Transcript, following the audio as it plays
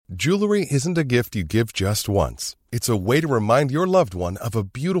Jewelry isn't a gift you give just once. It's a way to remind your loved one of a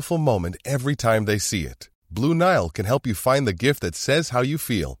beautiful moment every time they see it. Blue Nile can help you find the gift that says how you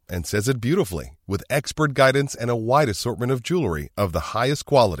feel and says it beautifully, with expert guidance and a wide assortment of jewelry of the highest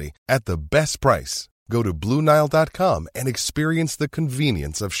quality at the best price. Go to BlueNile.com and experience the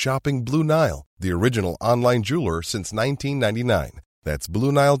convenience of shopping Blue Nile, the original online jeweler since 1999. That's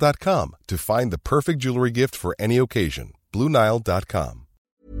BlueNile.com to find the perfect jewelry gift for any occasion. BlueNile.com.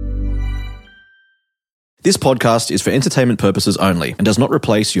 This podcast is for entertainment purposes only and does not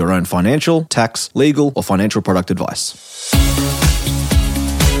replace your own financial, tax, legal, or financial product advice.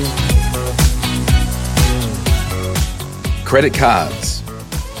 Credit cards.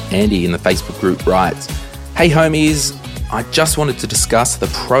 Andy in the Facebook group writes, "Hey homies, I just wanted to discuss the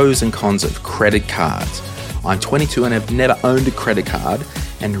pros and cons of credit cards. I'm 22 and have never owned a credit card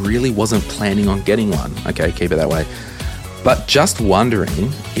and really wasn't planning on getting one." Okay, keep it that way. "But just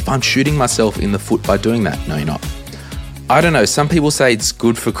wondering if I'm shooting myself in the foot by doing that." No, you're not. I don't know, some people say it's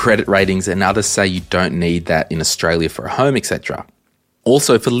good for credit ratings and others say you don't need that in Australia for a home, etc.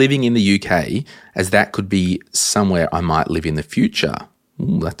 Also for living in the UK, as that could be somewhere I might live in the future.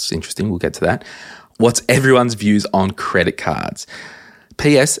 That's interesting, we'll get to that. What's everyone's views on credit cards?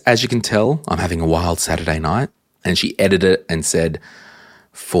 P.S. As you can tell, I'm having a wild Saturday night. And she edited it and said,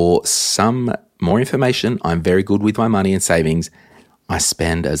 "For some more information, I'm very good with my money and savings. I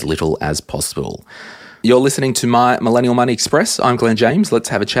spend as little as possible." You're listening to my Millennial Money Express. I'm Glenn James. Let's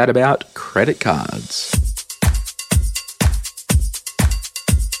have a chat about credit cards.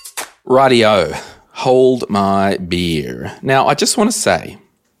 Rightio, hold my beer. Now, I just want to say,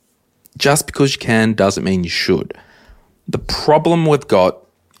 just because you can doesn't mean you should. The problem we've got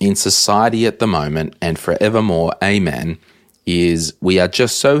in society at the moment, and forevermore, amen, is we are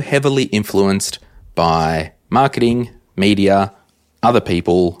just so heavily influenced by marketing, media, other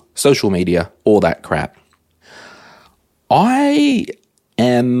people, social media, all that crap. I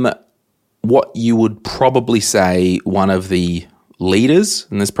am what you would probably say one of the leaders,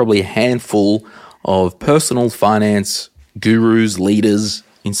 and there's probably a handful of personal finance gurus, leaders,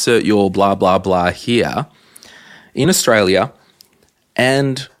 insert your blah, blah, blah here, in Australia,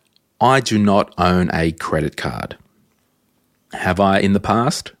 and I do not own a credit card. Have I in the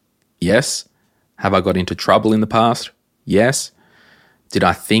past? Yes. Have I got into trouble in the past? Yes. Did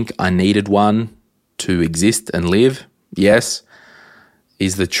I think I needed one to exist and live? Yes.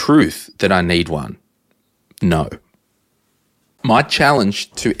 Is the truth that I need one? No. My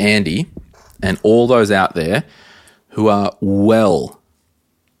challenge to Andy and all those out there who are well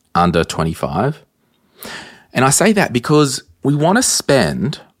under 25, and I say that because we want to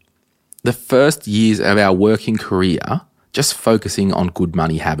spend the first years of our working career just focusing on good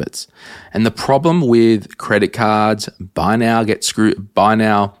money habits. And the problem with credit cards, buy now, buy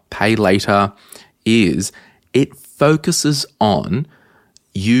now, pay later, is it focuses on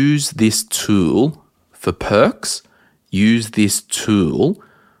use this tool for perks, use this tool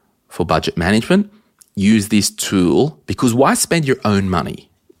for budget management, use this tool because why spend your own money,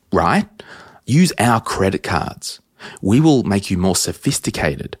 right? Use our credit cards. We will make you more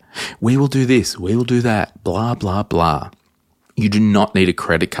sophisticated. We will do this, we will do that, blah, blah, blah. You do not need a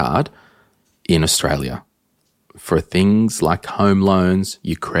credit card in Australia for things like home loans,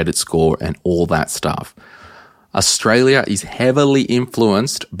 your credit score, and all that stuff. Australia is heavily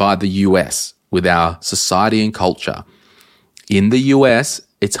influenced by the US with our society and culture. In the US,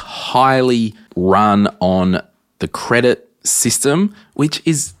 it's highly run on the credit system, which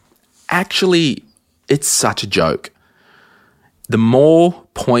is actually, it's such a joke. The more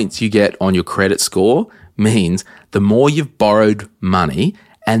points you get on your credit score means the more you've borrowed money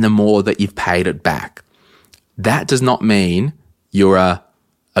and the more that you've paid it back. That does not mean you're a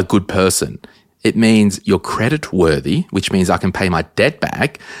good person. It means you're credit worthy, which means I can pay my debt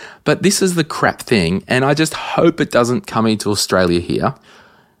back. But this is the crap thing, and I just hope it doesn't come into Australia here.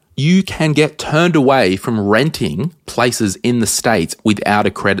 You can get turned away from renting places in the States without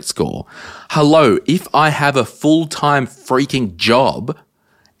a credit score. Hello, if I have a full-time freaking job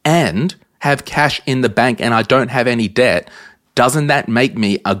and have cash in the bank and I don't have any debt, doesn't that make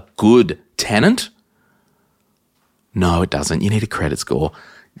me a good tenant? No, it doesn't. You need a credit score.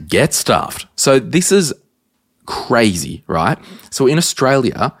 Get stuffed. So this is crazy, right? So in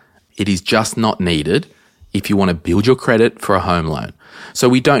Australia, it is just not needed if you want to build your credit for a home loan. So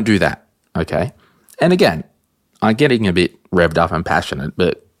we don't do that, okay? And again, I'm getting a bit revved up and passionate,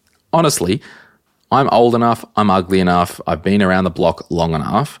 but honestly, I'm old enough, I'm ugly enough, I've been around the block long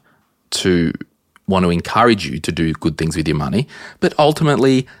enough to want to encourage you to do good things with your money. But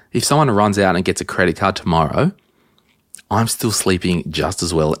ultimately, if someone runs out and gets a credit card tomorrow, I'm still sleeping just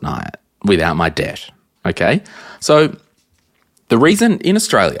as well at night without my debt. Okay? So the reason in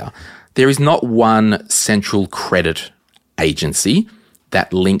Australia, there is not one central credit agency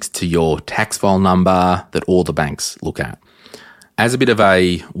that links to your tax file number that all the banks look at. As a bit of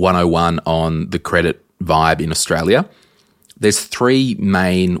a 101 on the credit vibe in Australia, there's three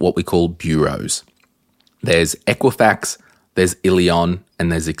main what we call bureaus. There's Equifax, there's Illion,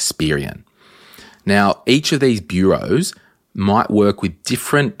 and there's Experian. Now, each of these bureaus might work with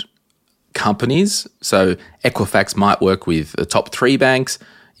different companies. So Equifax might work with the top three banks.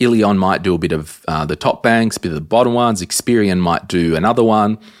 Illion might do a bit of the top banks, a bit of the bottom ones. Experian might do another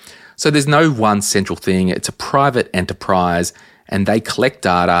one. So there's no one central thing. It's a private enterprise, and they collect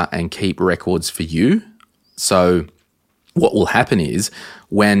data and keep records for you. So what will happen is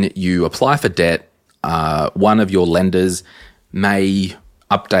when you apply for debt, one of your lenders may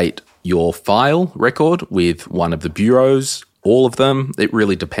update your file record with one of the bureaus, all of them. It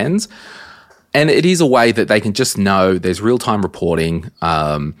really depends. And it is a way that they can just know there's real-time reporting.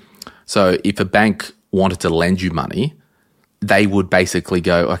 So if a bank wanted to lend you money, they would basically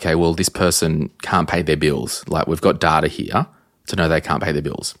go, okay, well, this person can't pay their bills. Like, we've got data here to know they can't pay their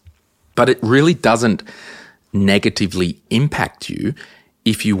bills. But it really doesn't negatively impact you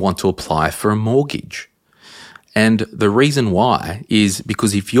if you want to apply for a mortgage. And the reason why is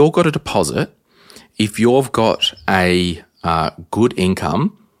because if you've got a deposit, if you've got a good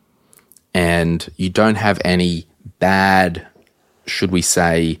income and you don't have any bad, should we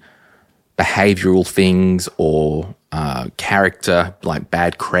say, behavioral things or character, like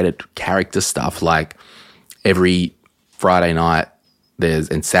bad credit character stuff, like every Friday night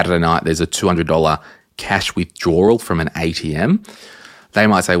and Saturday night there's a $200 cash withdrawal from an ATM, they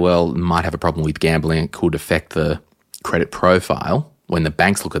might say, well, might have a problem with gambling. It could affect the credit profile when the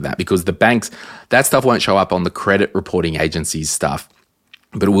banks look at that, because the banks, that stuff won't show up on the credit reporting agencies stuff,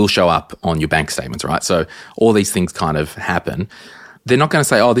 but it will show up on your bank statements, right? So all these things kind of happen. They're not going to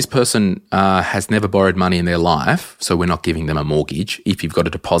say, oh, this person has never borrowed money in their life, so we're not giving them a mortgage if you've got a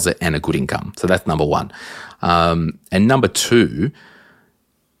deposit and a good income. So that's number one. And number two,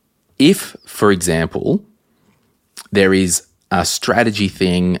 if, for example, there is a strategy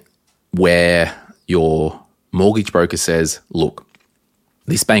thing where your mortgage broker says, look,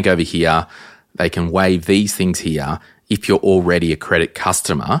 this bank over here, they can waive these things here. If you're already a credit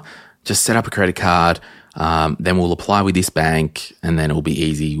customer, just set up a credit card, then we'll apply with this bank, and then it'll be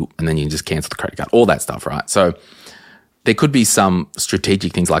easy, and then you can just cancel the credit card, all that stuff, right? So there could be some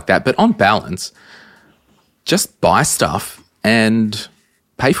strategic things like that, but on balance, just buy stuff and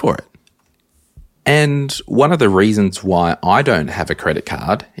pay for it. And one of the reasons why I don't have a credit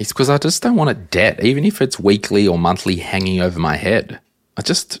card is because I just don't want a debt, even if it's weekly or monthly hanging over my head.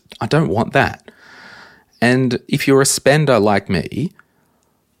 I don't want that. And if you're a spender like me,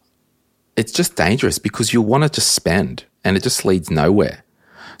 it's just dangerous because you want to just spend and it just leads nowhere.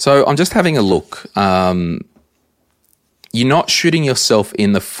 So I'm just having a look. You're not shooting yourself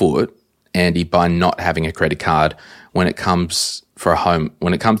in the foot, Andy, by not having a credit card when it comes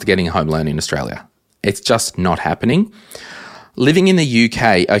to getting a home loan in Australia. It's just not happening. Living in the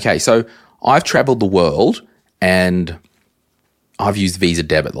UK, okay, so I've traveled the world and I've used Visa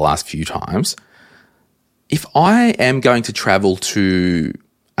debit the last few times. If I am going to travel to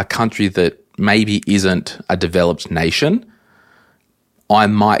a country that maybe isn't a developed nation, I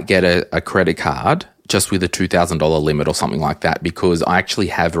might get a credit card just with a $2,000 limit or something like that, because I actually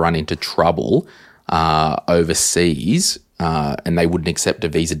have run into trouble overseas and they wouldn't accept a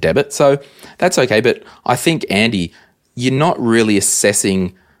Visa debit. So that's okay. But I think, Andy, you're not really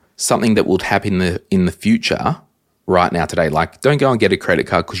assessing something that would happen in the future right now today. Like, don't go and get a credit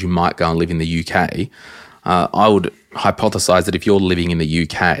card because you might go and live in the UK. I would hypothesize that if you're living in the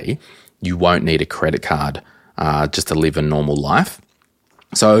UK, you won't need a credit card just to live a normal life.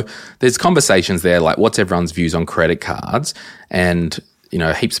 So there's conversations there, like what's everyone's views on credit cards, and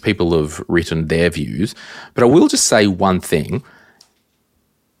heaps of people have written their views. But I will just say one thing.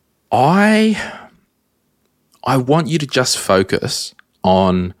 I want you to just focus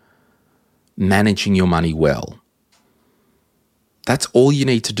on managing your money well. That's all you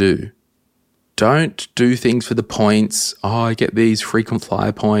need to do. Don't do things for the points. Oh, I get these frequent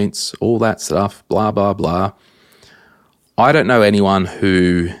flyer points, all that stuff, blah, blah, blah. I don't know anyone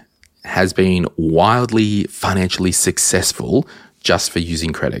who has been wildly financially successful just for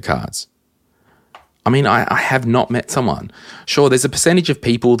using credit cards. I mean, I have not met someone. Sure, there's a percentage of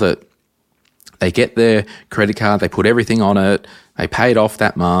people that they get their credit card, they put everything on it, they pay it off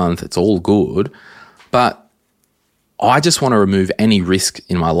that month, it's all good. But I just want to remove any risk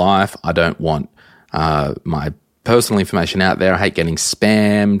in my life. I don't want my personal information out there. I hate getting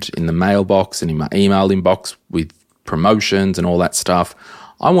spammed in the mailbox and in my email inbox with promotions and all that stuff.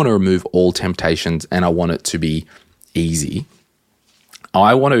 I want to remove all temptations, and I want it to be easy.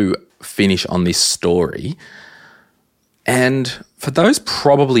 I want to finish on this story. And for those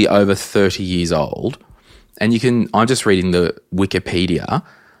probably over 30 years old, and I'm just reading the Wikipedia,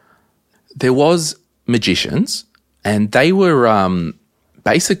 there was magicians, and they were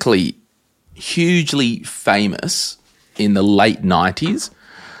basically hugely famous in the late 90s,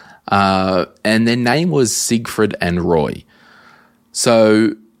 and their name was Siegfried and Roy.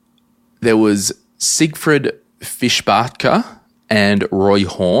 So there was Siegfried Fischbartke and Roy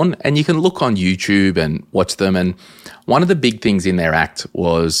Horn, and you can look on YouTube and watch them. And one of the big things in their act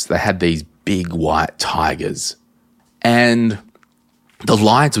was they had these big white tigers, and the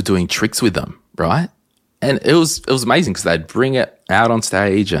lions were doing tricks with them, right? And it was amazing because they'd bring it out on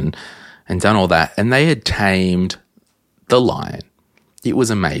stage and done all that, and they had tamed the lion. It was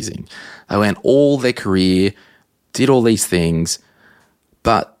amazing. They went all their career, did all these things,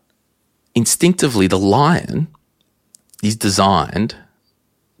 but instinctively the lion is designed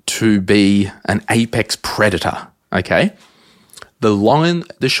to be an apex predator, okay? The long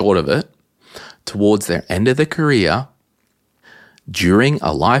and the short of it, towards their end of their career, during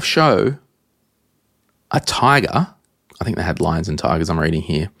a live show, a tiger, I think they had lions and tigers, I'm reading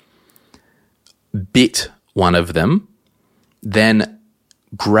here, bit one of them, then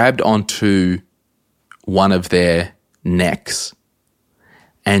grabbed onto one of their necks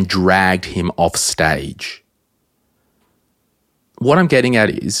and dragged him off stage. What I'm getting at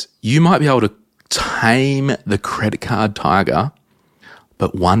is you might be able to tame the credit card tiger,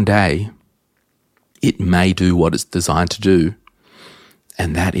 but one day it may do what it's designed to do,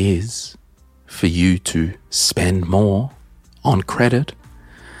 and that is for you to spend more on credit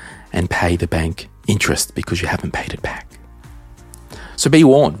and pay the bank interest because you haven't paid it back. So be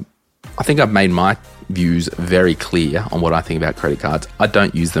warned. I think I've made my views very clear on what I think about credit cards. I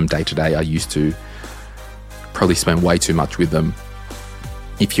don't use them day to day. I used to probably spend way too much with them.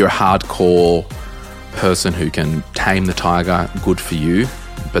 If you're a hardcore person who can tame the tiger, good for you.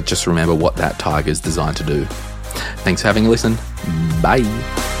 But just remember what that tiger is designed to do. Thanks for having a listen. Bye.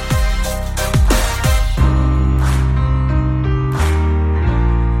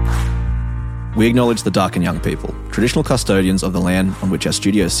 We acknowledge the Darkin Young people, traditional custodians of the land on which our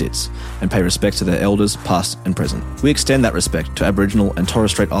studio sits, and pay respect to their elders, past and present. We extend that respect to Aboriginal and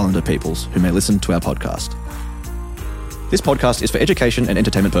Torres Strait Islander peoples who may listen to our podcast. This podcast is for education and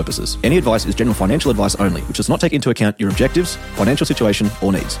entertainment purposes. Any advice is general financial advice only, which does not take into account your objectives, financial situation,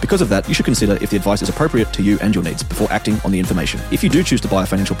 or needs. Because of that, you should consider if the advice is appropriate to you and your needs before acting on the information. If you do choose to buy a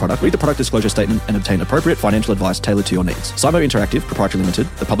financial product, read the product disclosure statement and obtain appropriate financial advice tailored to your needs. Simo Interactive Proprietary Limited,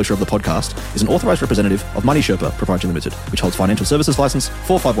 the publisher of the podcast, is an authorised representative of Money Sherpa Proprietary Limited, which holds financial services license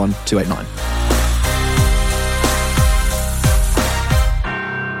 451289.